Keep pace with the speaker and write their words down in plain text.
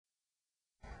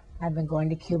I've been going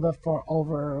to Cuba for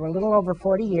a little over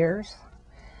 40 years,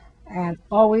 and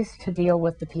always to deal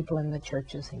with the people in the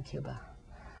churches in Cuba.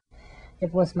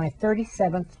 It was my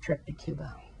 37th trip to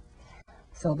Cuba.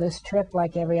 So this trip,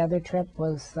 like every other trip,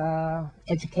 was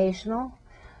educational,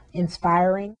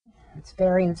 inspiring. It's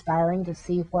very inspiring to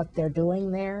see what they're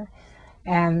doing there.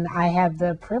 And I have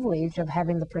the privilege of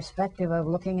having the perspective of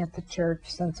looking at the church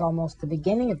since almost the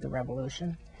beginning of the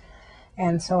revolution.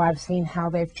 And so I've seen how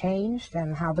they've changed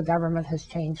and how the government has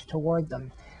changed toward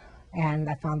them. And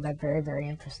I found that very, very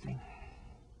interesting.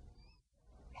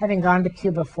 Having gone to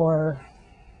Cuba for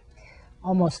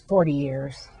almost 40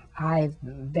 years, I've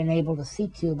been able to see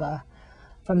Cuba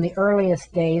from the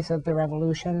earliest days of the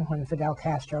revolution when Fidel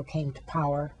Castro came to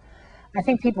power. I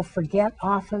think people forget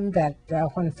often that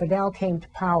when Fidel came to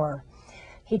power,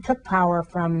 he took power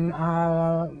from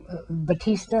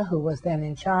Batista, who was then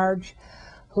in charge,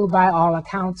 who by all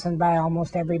accounts and by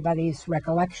almost everybody's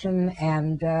recollection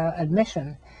and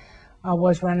admission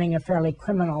was running a fairly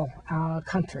criminal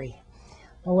country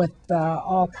with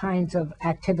all kinds of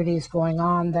activities going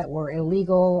on that were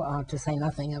illegal, to say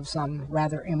nothing of some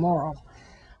rather immoral.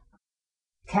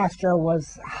 Castro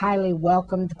was highly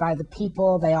welcomed by the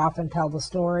people. They often tell the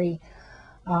story,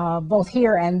 both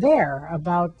here and there,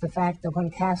 about the fact that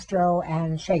when Castro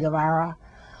and Che Guevara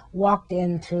walked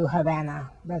into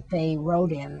Havana, that they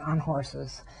rode in on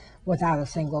horses without a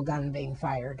single gun being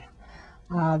fired.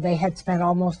 They had spent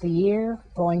almost a year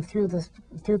going through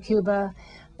Cuba.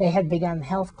 They had begun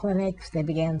health clinics, they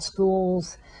began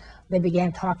schools, they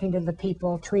began talking to the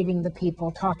people, treating the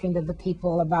people, talking to the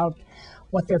people about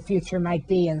what their future might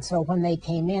be. And so when they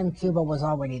came in, Cuba was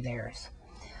already theirs.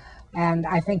 And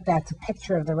I think that's a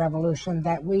picture of the revolution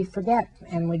that we forget,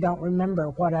 and we don't remember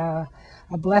what a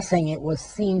blessing it was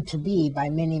seen to be by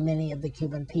many, many of the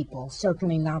Cuban people.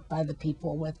 Certainly not by the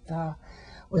people with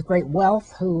great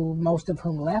wealth, most of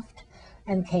whom left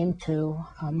and came to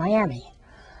Miami.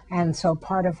 And so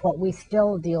part of what we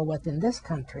still deal with in this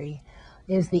country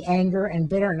is the anger and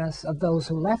bitterness of those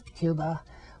who left Cuba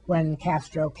when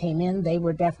Castro came in. They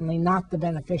were definitely not the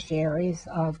beneficiaries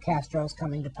of Castro's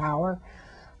coming to power.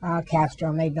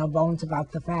 Castro made no bones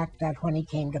about the fact that when he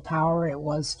came to power, it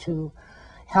was to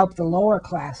help the lower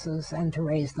classes and to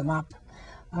raise them up.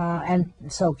 And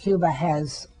so Cuba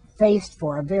has faced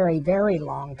for a very, very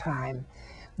long time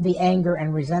the anger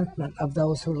and resentment of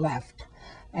those who left.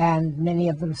 And many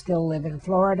of them still live in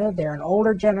Florida. They're an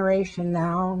older generation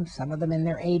now, some of them in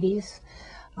their 80s.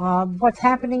 What's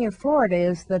happening in Florida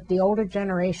is that the older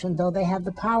generation, though they have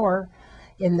the power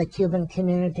in the Cuban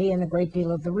community and a great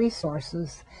deal of the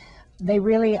resources, they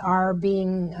really are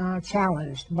being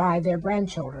challenged by their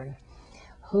grandchildren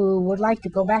who would like to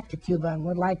go back to Cuba and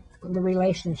would like the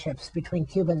relationships between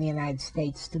Cuba and the United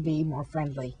States to be more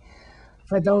friendly.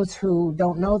 For those who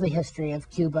don't know the history of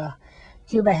Cuba,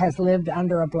 Cuba has lived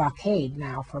under a blockade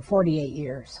now for 48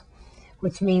 years,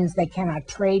 which means they cannot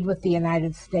trade with the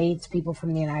United States. People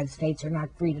from the United States are not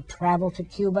free to travel to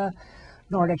Cuba,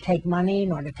 nor to take money,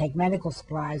 nor to take medical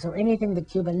supplies, or anything that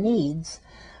Cuba needs,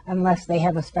 unless they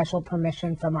have a special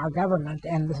permission from our government,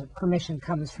 and the permission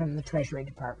comes from the Treasury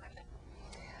Department.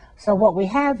 So what we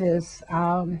have is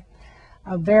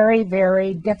a very,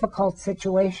 very difficult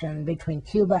situation between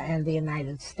Cuba and the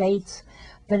United States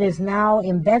that is now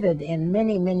embedded in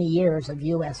many, many years of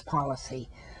U.S. policy.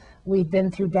 We've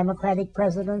been through Democratic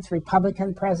presidents,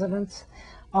 Republican presidents.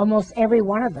 Almost every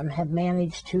one of them have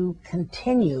managed to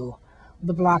continue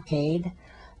the blockade,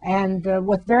 and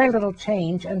with very little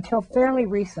change until fairly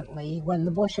recently, when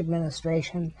the Bush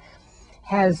administration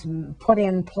has put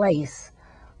in place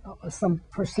some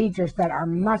procedures that are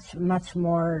much, much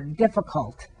more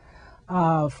difficult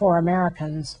for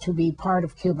Americans to be part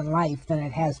of Cuban life than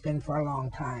it has been for a long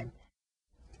time.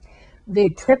 The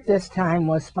trip this time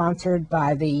was sponsored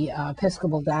by the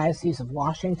Episcopal Diocese of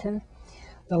Washington.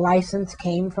 The license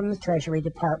came from the Treasury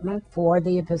Department for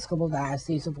the Episcopal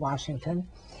Diocese of Washington.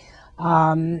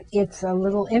 It's a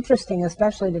little interesting,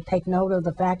 especially to take note of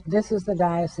the fact this is the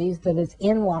diocese that is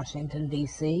in Washington,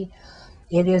 D.C.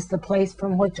 It is the place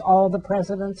from which all the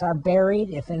presidents are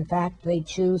buried, if in fact they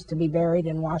choose to be buried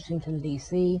in Washington,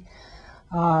 D.C.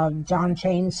 John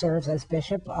Chain serves as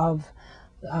bishop of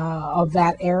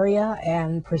that area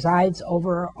and presides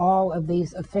over all of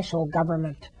these official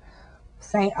government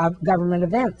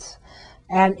events.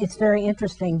 And it's very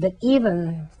interesting that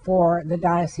even for the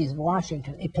Diocese of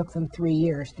Washington, it took them 3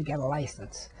 years to get a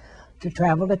license to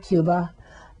travel to Cuba.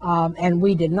 And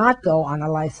we did not go on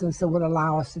a license that would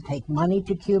allow us to take money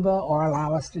to Cuba or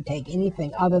allow us to take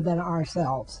anything other than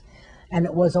ourselves. And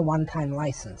it was a one-time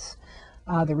license.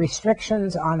 The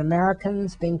restrictions on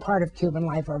Americans being part of Cuban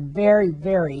life are very,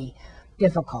 very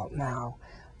difficult now.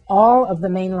 All of the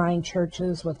mainline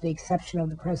churches, with the exception of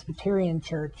the Presbyterian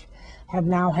Church, have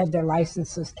now had their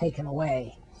licenses taken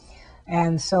away.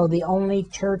 And so the only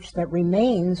church that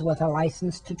remains with a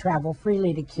license to travel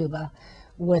freely to Cuba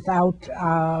without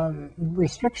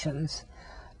restrictions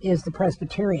is the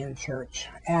Presbyterian Church.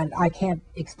 And I can't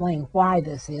explain why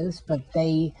this is, but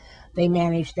they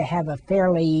managed to have a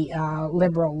fairly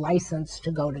liberal license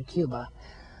to go to Cuba.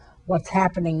 What's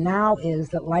happening now is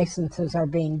that licenses are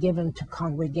being given to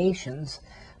congregations,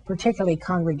 particularly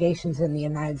congregations in the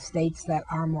United States that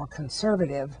are more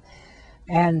conservative,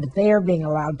 and they are being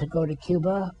allowed to go to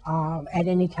Cuba at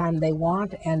any time they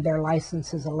want, and their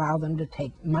licenses allow them to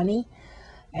take money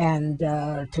and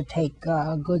to take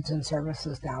goods and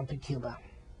services down to Cuba.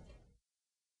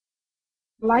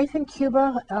 Life in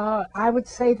Cuba, I would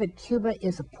say that Cuba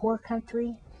is a poor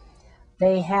country.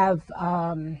 They have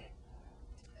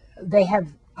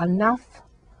enough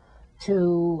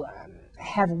to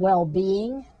have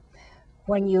well-being.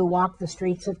 When you walk the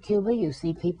streets of Cuba, you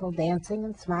see people dancing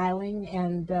and smiling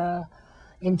and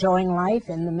enjoying life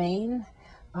in the main.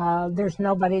 There's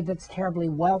nobody that's terribly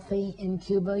wealthy in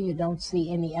Cuba. You don't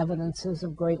see any evidences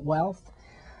of great wealth.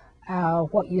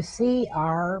 What you see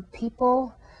are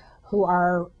people who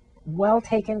are well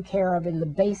taken care of in the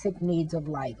basic needs of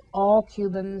life. All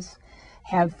Cubans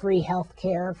have free health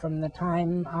care from the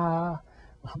time,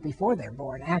 before they're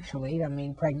born, actually. I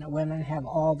mean, pregnant women have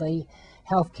all the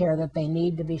health care that they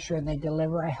need to be sure they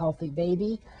deliver a healthy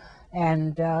baby.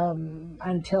 And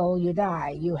until you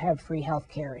die, you have free health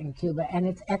care in Cuba, and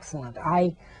it's excellent.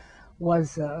 I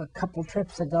was a couple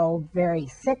trips ago very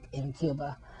sick in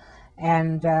Cuba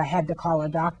and had to call a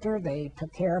doctor. They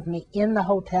took care of me in the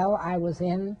hotel I was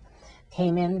in,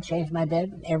 came in, changed my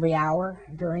bed every hour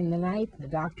during the night. The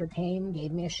doctor came,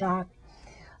 gave me a shot.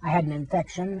 I had an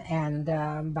infection,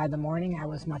 and by the morning I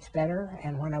was much better.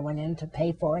 And when I went in to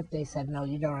pay for it, they said, "No,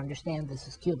 you don't understand, this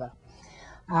is Cuba.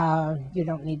 You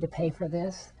don't need to pay for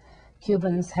this."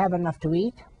 Cubans have enough to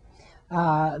eat.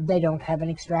 They don't have an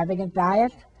extravagant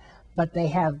diet, but they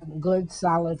have good,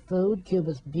 solid food.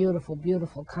 Cuba's a beautiful,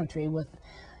 beautiful country with,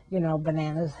 you know,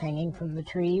 bananas hanging from the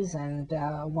trees and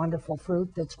wonderful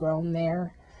fruit that's grown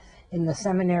there. In the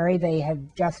seminary, they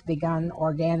had just begun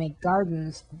organic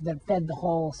gardens that fed the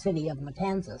whole city of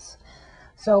Matanzas.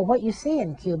 So what you see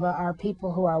in Cuba are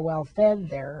people who are well fed,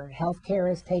 their health care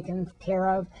is taken care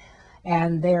of,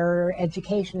 and their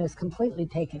education is completely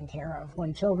taken care of.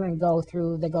 When children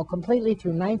they go completely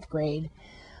through ninth grade,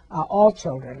 all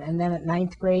children, and then at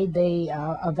ninth grade they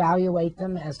evaluate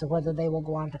them as to whether they will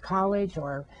go on to college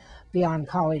or beyond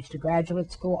college to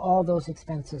graduate school. All those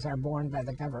expenses are borne by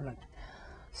the government.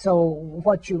 So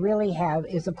what you really have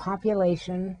is a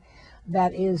population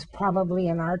that is probably,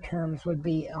 in our terms, would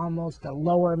be almost a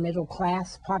lower middle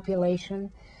class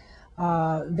population.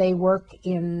 They work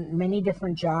in many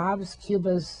different jobs.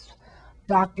 Cuba's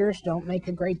doctors don't make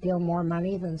a great deal more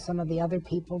money than some of the other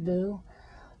people do.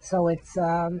 So it's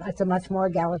a much more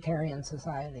egalitarian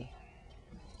society.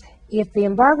 If the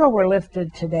embargo were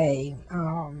lifted today,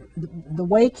 the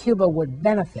way Cuba would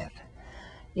benefit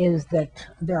is that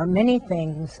there are many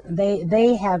things,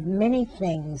 they have many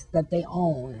things that they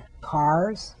own.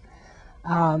 Cars,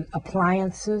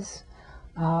 appliances,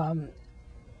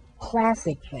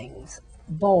 classic things,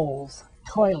 bowls,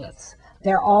 toilets.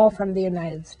 They're all from the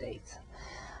United States.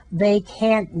 They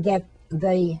can't get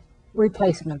the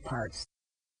replacement parts.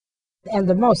 And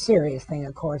the most serious thing,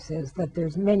 of course, is that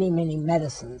there's many, many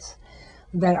medicines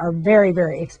that are very,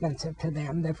 very expensive to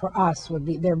them, that for us would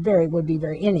be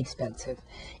very inexpensive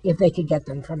if they could get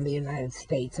them from the United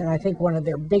States. And I think one of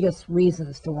their biggest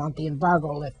reasons to want the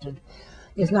embargo lifted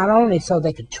is not only so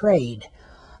they could trade,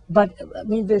 but I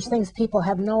mean, there's things people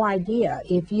have no idea.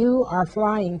 If you are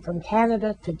flying from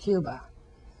Canada to Cuba,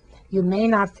 you may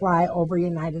not fly over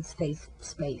United States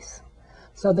space.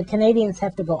 So the Canadians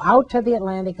have to go out to the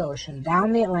Atlantic Ocean,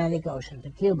 down the Atlantic Ocean to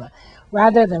Cuba,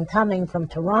 rather than coming from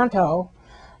Toronto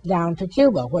down to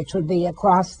Cuba, which would be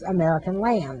across American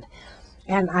land.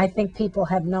 And I think people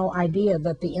have no idea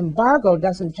that the embargo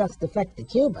doesn't just affect the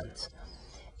Cubans.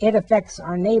 It affects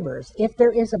our neighbors. If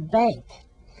there is a bank,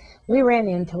 we ran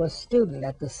into a student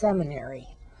at the seminary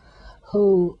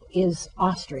who is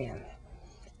Austrian,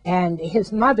 and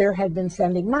his mother had been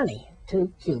sending money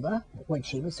to Cuba, which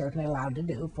she was certainly allowed to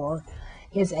do for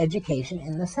his education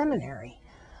in the seminary.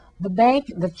 The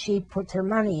bank that she puts her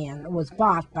money in was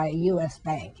bought by a U.S.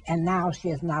 bank, and now she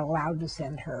is not allowed to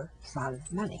send her son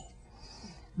money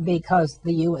because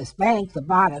the U.S. bank that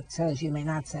bought it says you may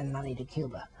not send money to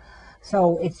Cuba.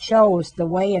 So it shows the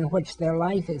way in which their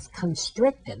life is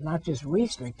constricted, not just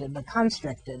restricted, but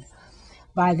constricted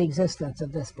by the existence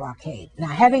of this blockade. Now,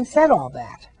 having said all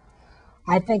that,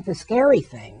 I think the scary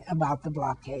thing about the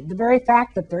blockade, the very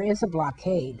fact that there is a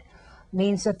blockade,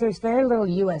 means that there's very little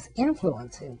U.S.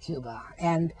 influence in Cuba,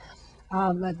 and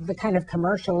the kind of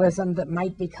commercialism that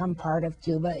might become part of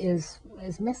Cuba is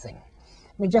missing.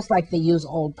 I mean, just like they use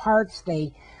old parts,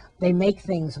 they make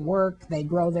things work, they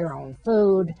grow their own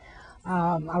food.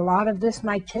 A lot of this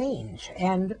might change,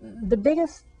 and the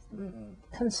biggest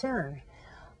concern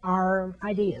are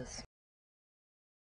ideas.